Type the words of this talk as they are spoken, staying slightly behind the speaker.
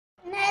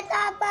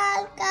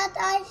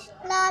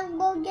Arkadaşlar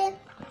bugün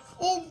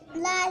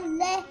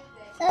sizlerle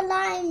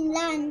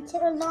slime'la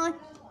troll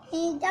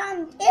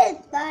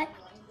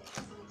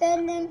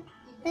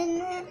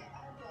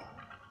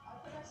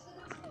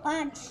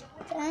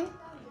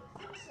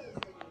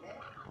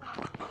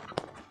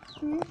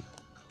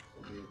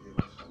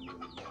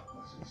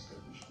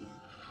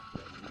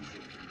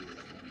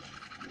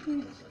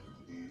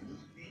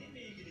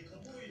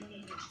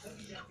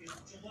oynayacağım.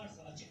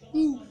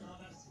 İlk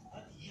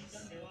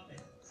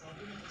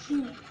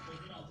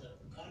bölümünü açtım.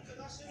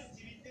 Arkadaşların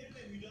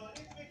tweetlerine müdahale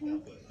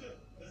etmekten bıktı.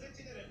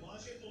 Gazetelere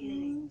manşet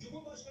oluyoruz.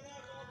 Cumhurbaşkanı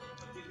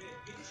Erdoğan'ın gündemi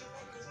Yeni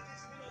Şafak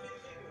gazetesinin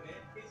haberine göre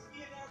eski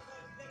yeni AK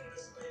Partiler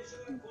arasında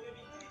yaşanan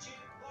polemikler için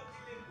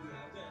partileri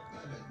uyardı.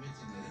 Evet,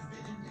 metinlerin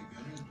benimle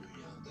gönül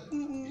dünyamda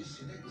bir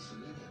sinek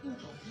ısırığı ve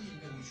toplu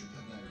iğne ucu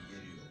kadar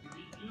yeri yok.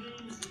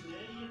 Yüreğimizin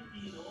her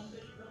yettiğini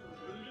 15 Temmuz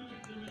ölüm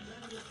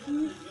hükmünden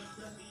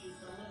gösteren bir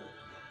insanlarız.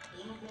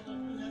 Onun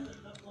fotoğrafı nerede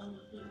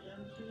saklanmıştır,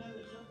 kendisi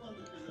nerede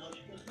saklanmıştır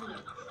açıklasın.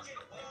 Önce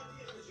hayatı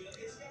yaşayacağı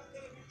eski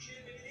Ankara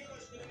Büyükşehir Belediye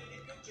Başkanı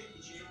Melih Gökçek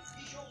için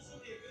iş olsun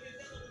diye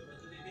görevden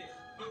alınmadı dedi.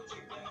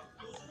 Gökçek'ten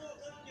dozunu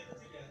atanın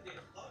yanıtı geldi.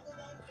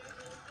 Ardından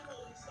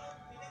Kılıçdaroğlu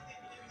İstanbul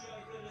Milletvekili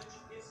Mücahit Arınç,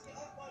 eski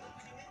AK Parti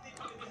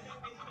Milletvekili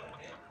Mehmet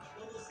Metinler'e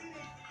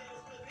babasıyla ilgili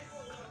yazdığı tek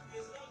olarak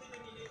esrar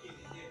nedeniyle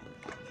gerildi.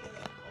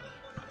 Ankara'da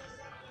havalimanında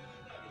sert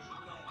görüntüler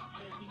yaşandı.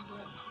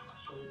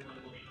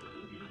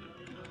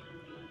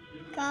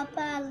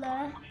 Kapalı.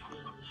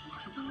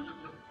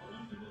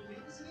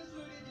 Kendisine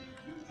söylediği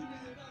tüm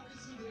cümlelerin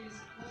arkasındayız.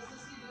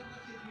 Fazlasıyla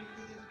hak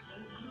etmektedir.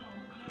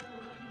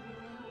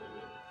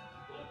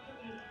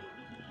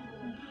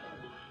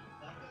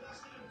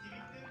 Arkadaşların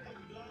tweetlerine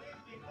müdahale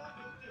etmekten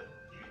bıktı.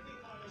 Twitter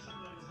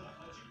paylaşımlarınıza,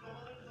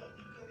 açıklamalarınıza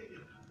dikkat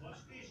edin.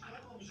 Başka iş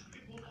kalmamış gibi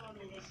bunlarla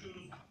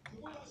uğraşıyoruz.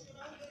 Cumhurbaşkanı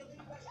Ankara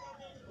Büyük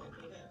Başkanlığı'nı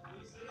topladı.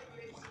 Polislere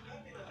göre isim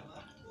vermedi ama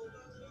toplantının kapalı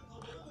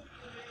bölümünde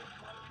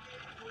partilerin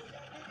sosyal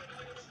medya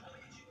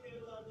paylaşımları için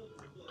uyarılarda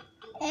bulundu.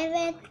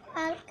 Evet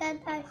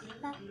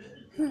arkadaşlar.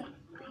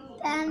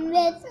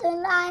 Pembe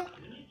slime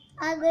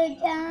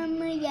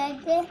alacağımı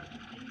yedi.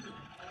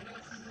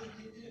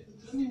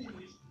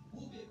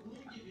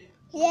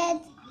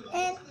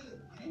 Yedim.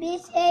 Bir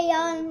şey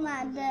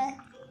olmadı.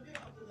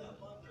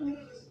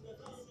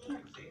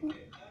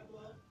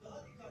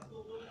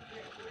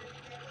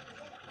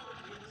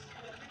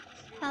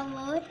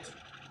 Havuç.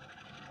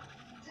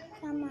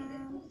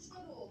 Tamam. Başka bir slime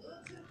bulsam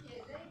onu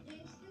alamayacağım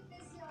için bu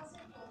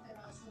slime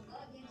üstümde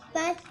tutacağım.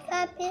 Ve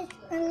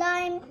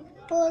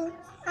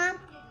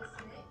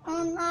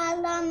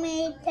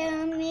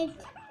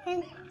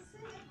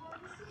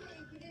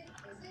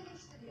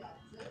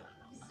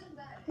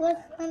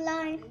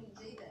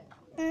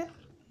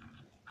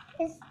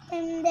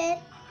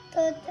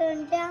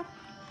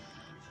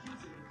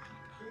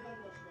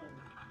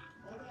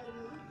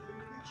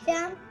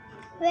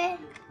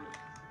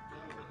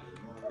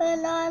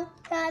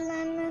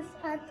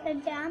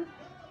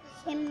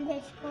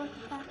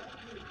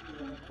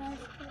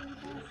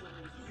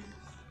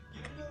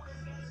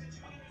satacağım.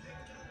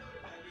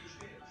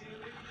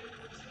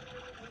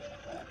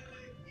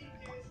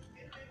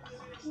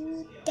 Şimdi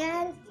şurada.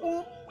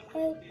 Gelseydi.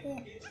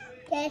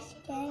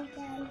 Keşke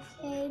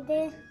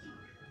gelseydi.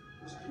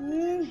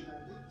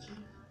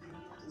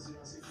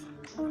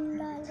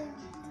 Onları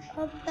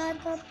topla.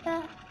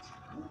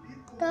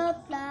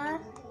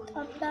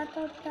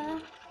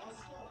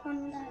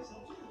 Onları.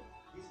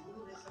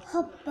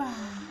 Hoppa.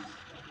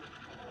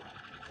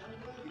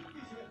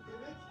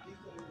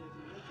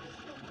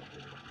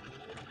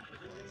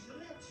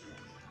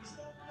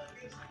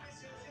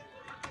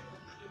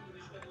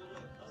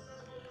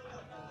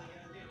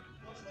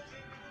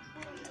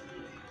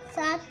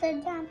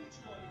 Satacağım.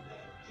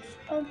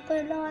 O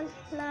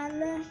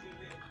pırlantaları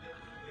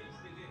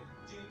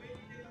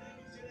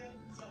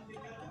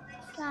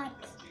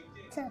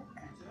sattık.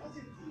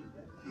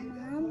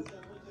 Tamam.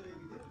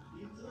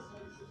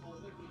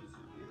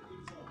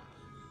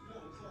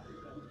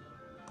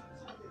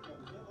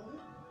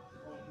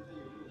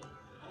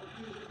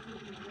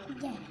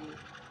 Gel.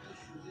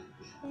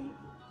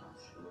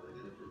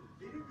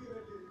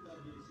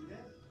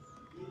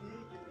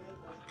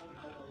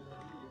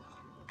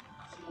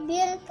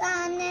 Bir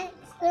tane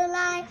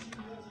slime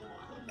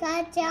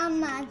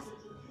kaçamaz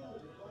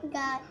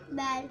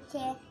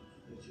belki.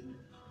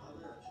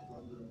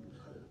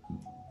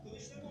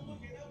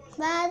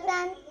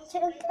 Bazen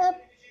çıkıp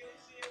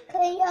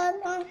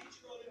kıyalım,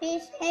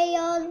 bir şey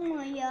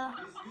olmuyor.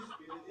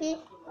 Bir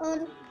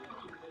olma.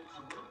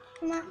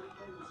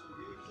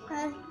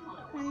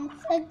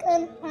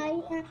 Sakın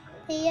ayakta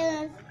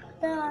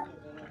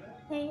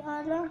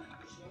kıyalım.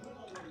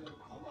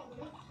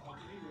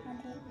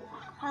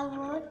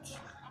 Havuç.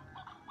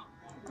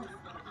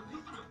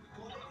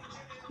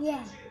 Ye.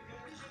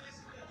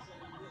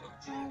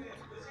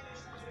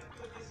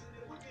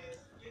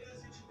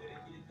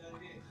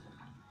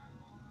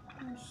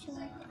 Şu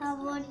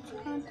havucu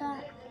da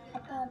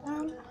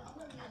atalım.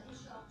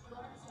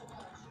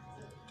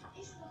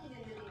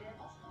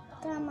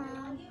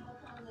 Tamam.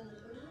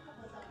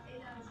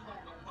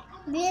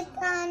 Bir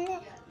tane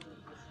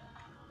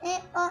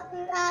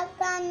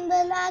onlardan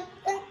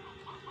bıraktım.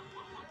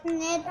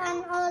 Neden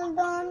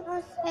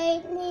olduğunu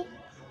söyleyeyim.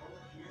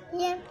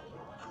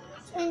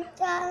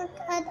 Çünkü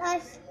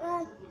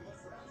arkadaşlar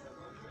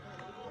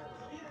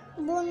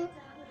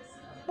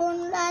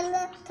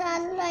bunları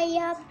tarla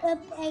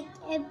yapıp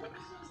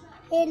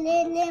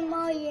ekebilirim,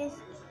 o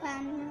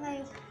yüzden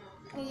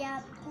öyle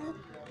yaptım.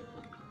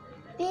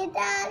 Bir de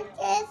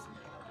herkes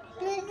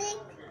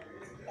müzik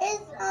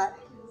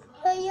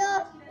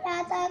oluyor ya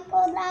da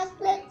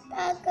kulaklık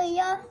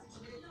takıyor.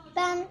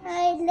 Ben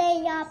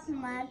öyle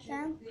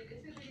yapmadım.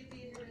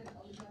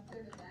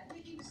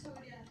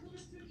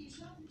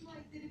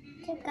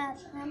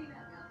 Çıkarttım.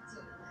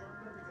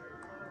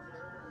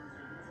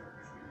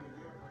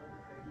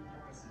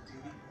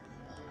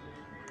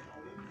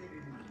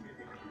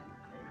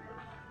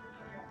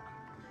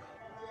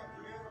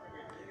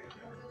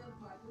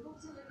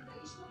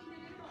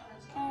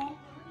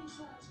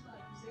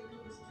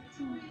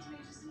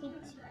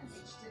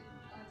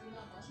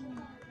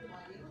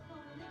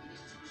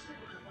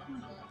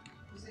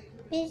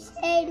 Bir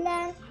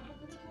şeyler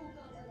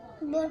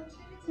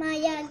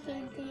bulmaya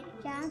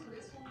gideceğim.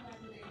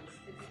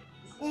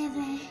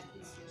 Evet.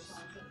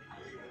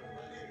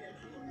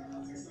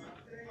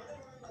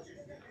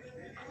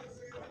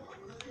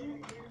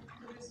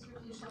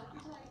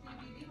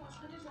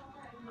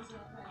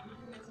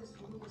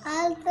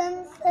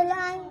 Altın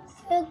slime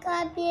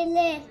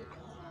çıkabilir,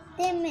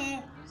 değil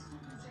mi?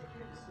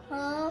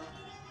 Hop.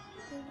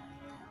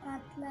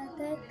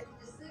 Atladık.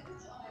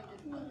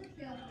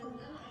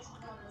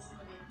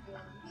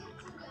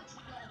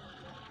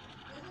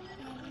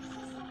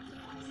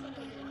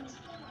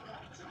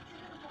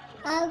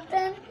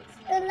 Altın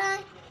slime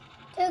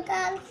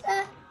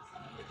çıkarsa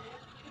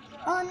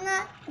ona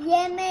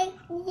yemek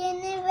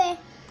yeni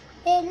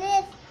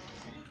verir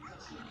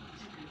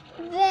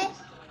ve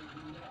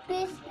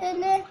bir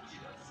sürü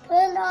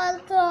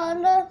pırıltı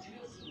olur.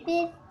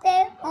 Biz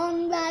de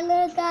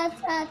onları da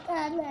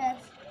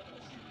satarız.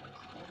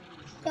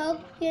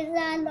 Çok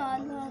güzel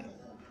olur.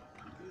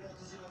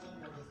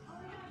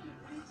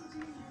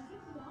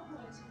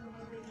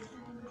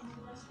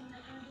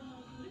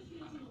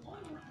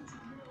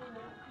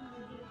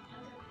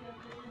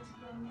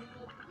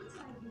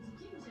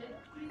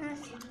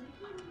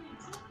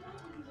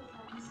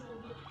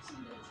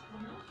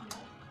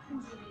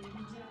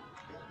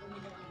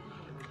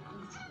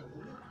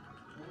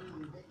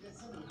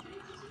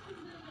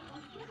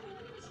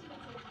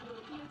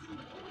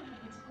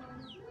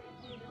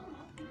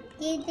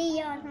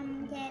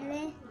 Gidiyorum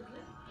geri.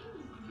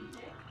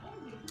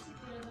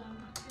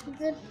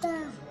 Zıpla.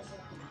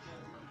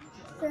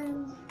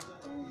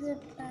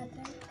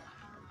 Zıpladık.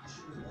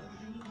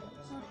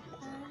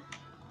 Hoppa.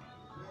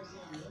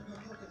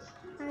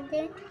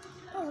 Hadi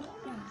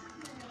hoppa.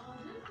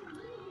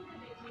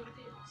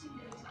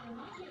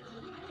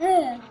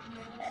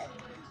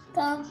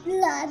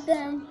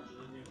 Topladım.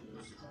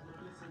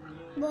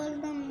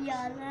 Buldum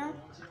yolu.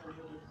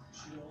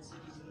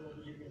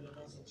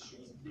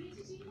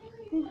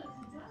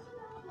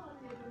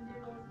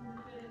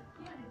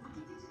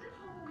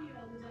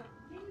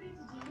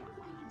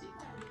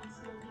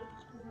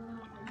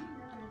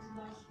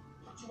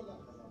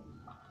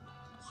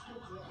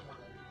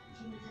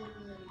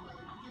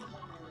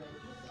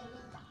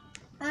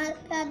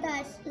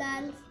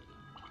 Arkadaşlar,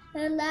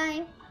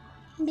 slime,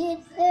 bir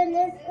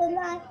sürü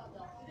slime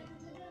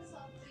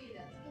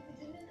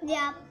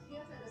yap.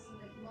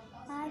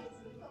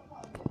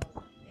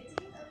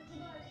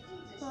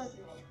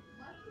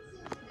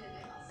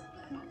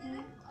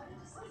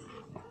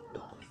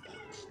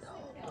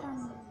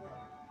 Tamam.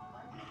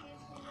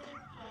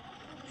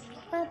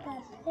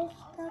 Fakat 5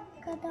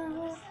 dakika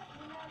daha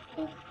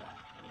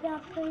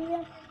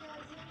yapayım.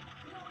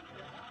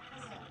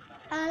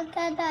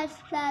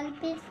 Arkadaşlar,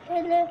 bir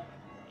sürü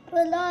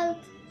pırıl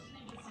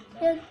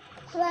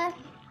var.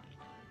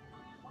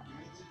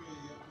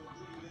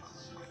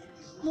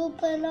 Bu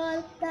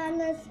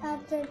pırıltıları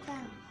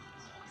satacağım.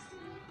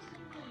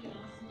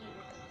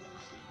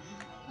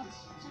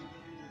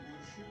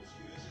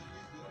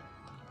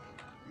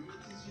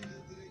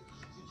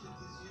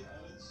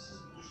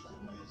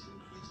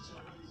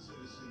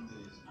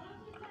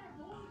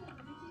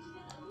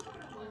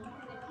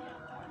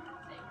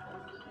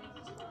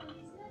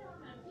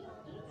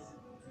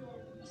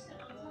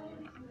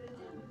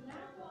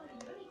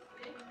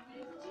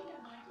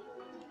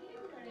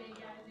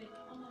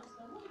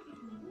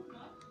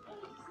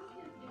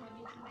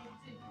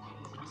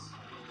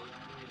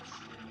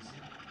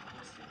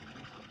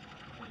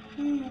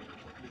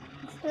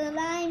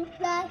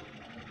 Slime'lar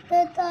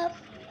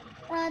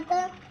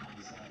topladım.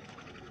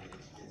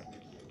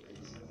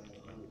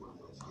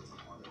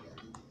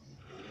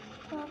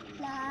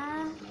 Topla.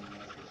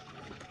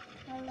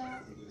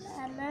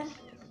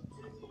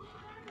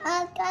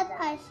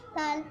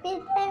 Arkadaşlar,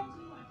 bir de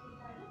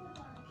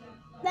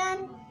ben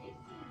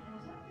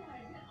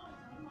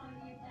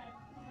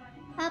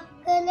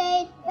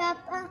upgrade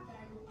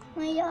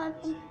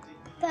yapamıyorum.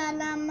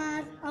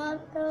 Kalamaz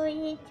olduğu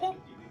için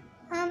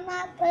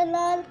ama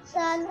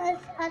pırıltanı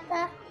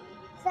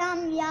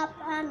satarsam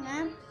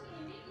yaparım.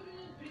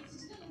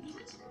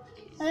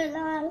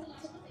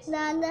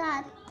 Pırıltaları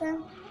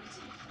attım.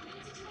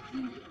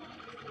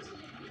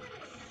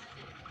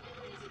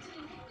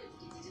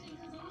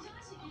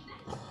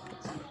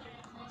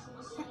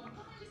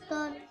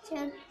 Dur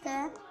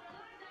çıktı.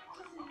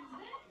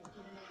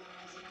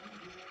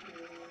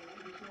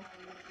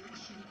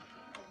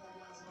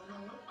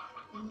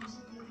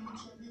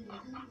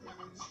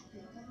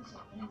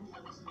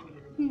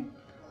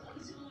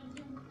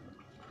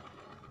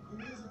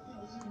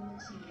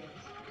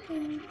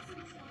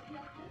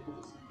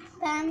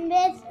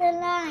 Pembe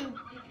slime.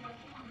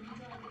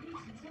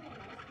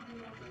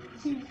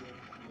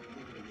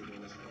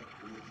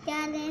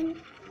 Gelin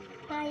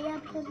da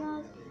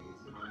yapalım.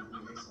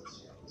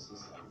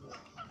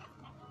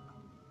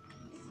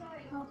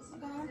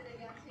 Hoppa.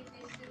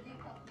 Gerçekleştirdiği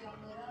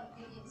katliamlara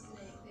bir yenisini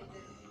ekledi.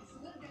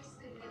 Sınır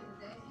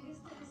gösterilerinde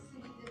Filistin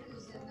sivilleri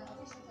üzerine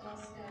ateş atan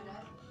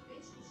askerler 5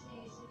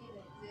 kişiye şehit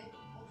etti.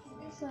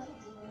 35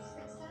 çocuk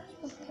 180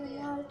 kişiye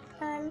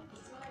Pırıltan.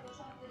 İsrail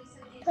uçakları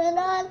ise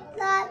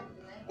Pırıltan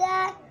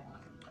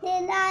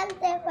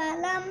de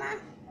var ama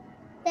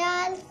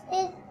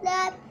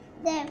değersizler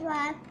de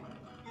var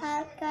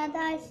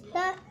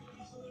arkadaşlar.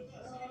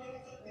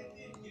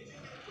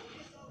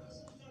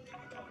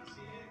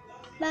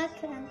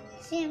 Bakın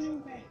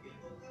şimdi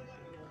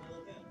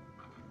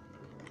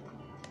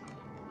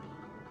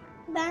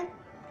ben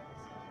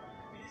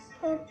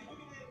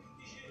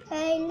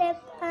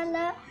öyle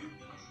para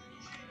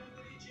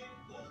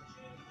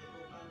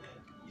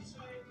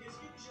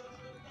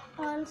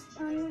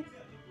alsanız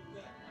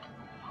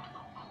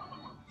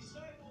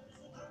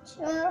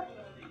şu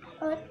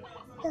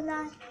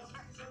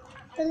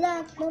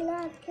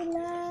dolar.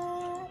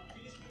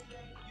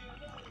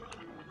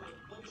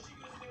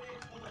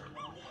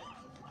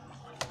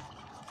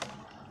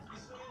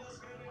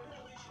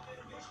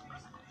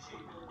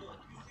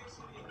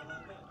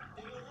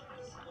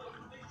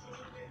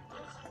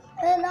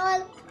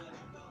 Dolar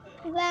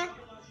ve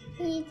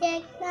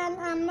yiyecekler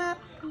ama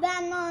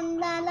ben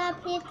onlara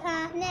bir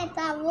tane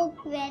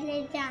tavuk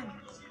vereceğim.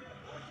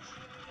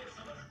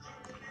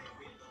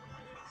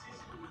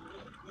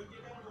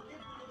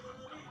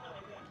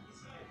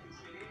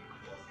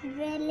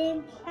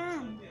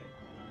 Vereceğim.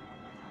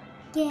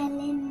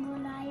 Gelin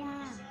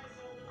buraya.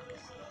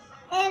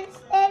 En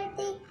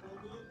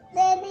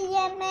sevdikleri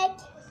yemek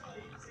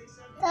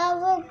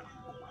tavuktu.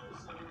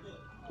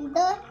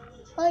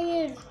 O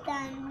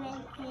yüzden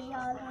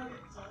veriyorum.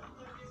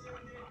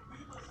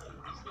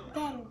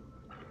 Gel.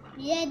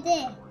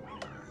 Yedi.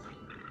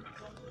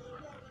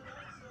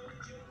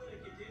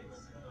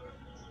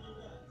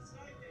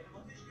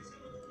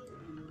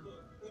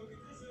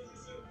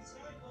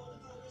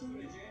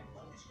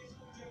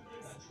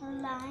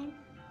 Slime.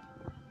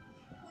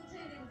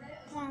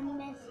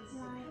 Pembe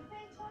slime.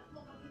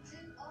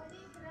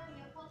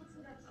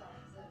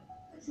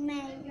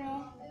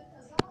 Meyve.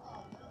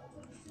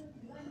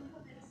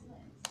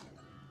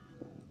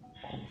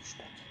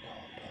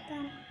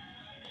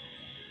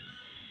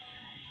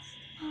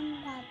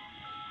 Ondan.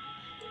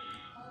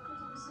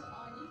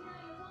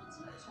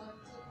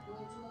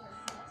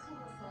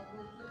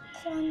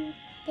 Son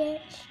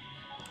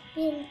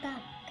bir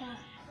dakika.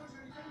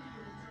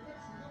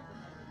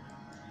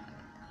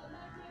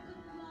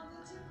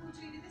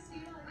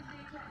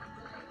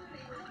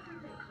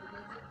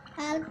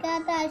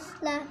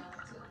 Arkadaşlar,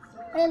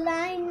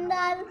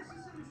 slime'lar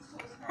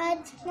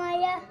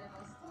açmaya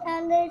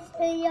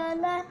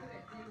çalışıyorlar.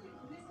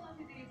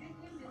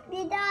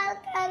 Bir de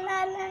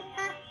arkalarına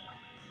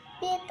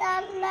bir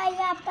tarla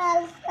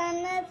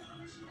yaparsanız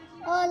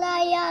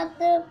oraya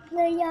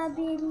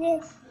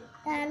zıplayabilirler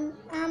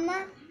ama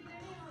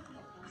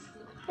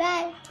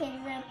belki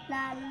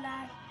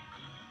zıplarlar.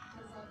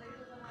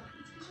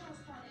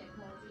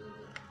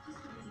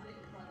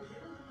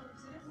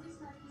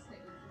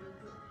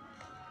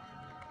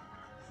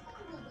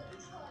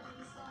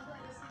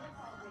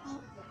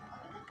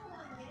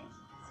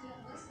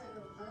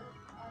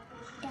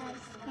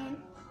 Gelsin.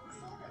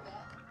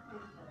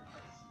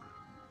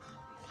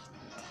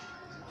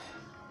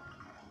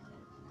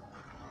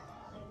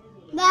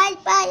 Bay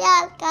bay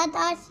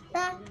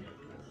arkadaşlar.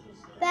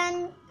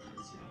 Ben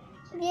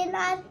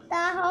biraz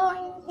daha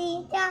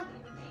oynayacağım.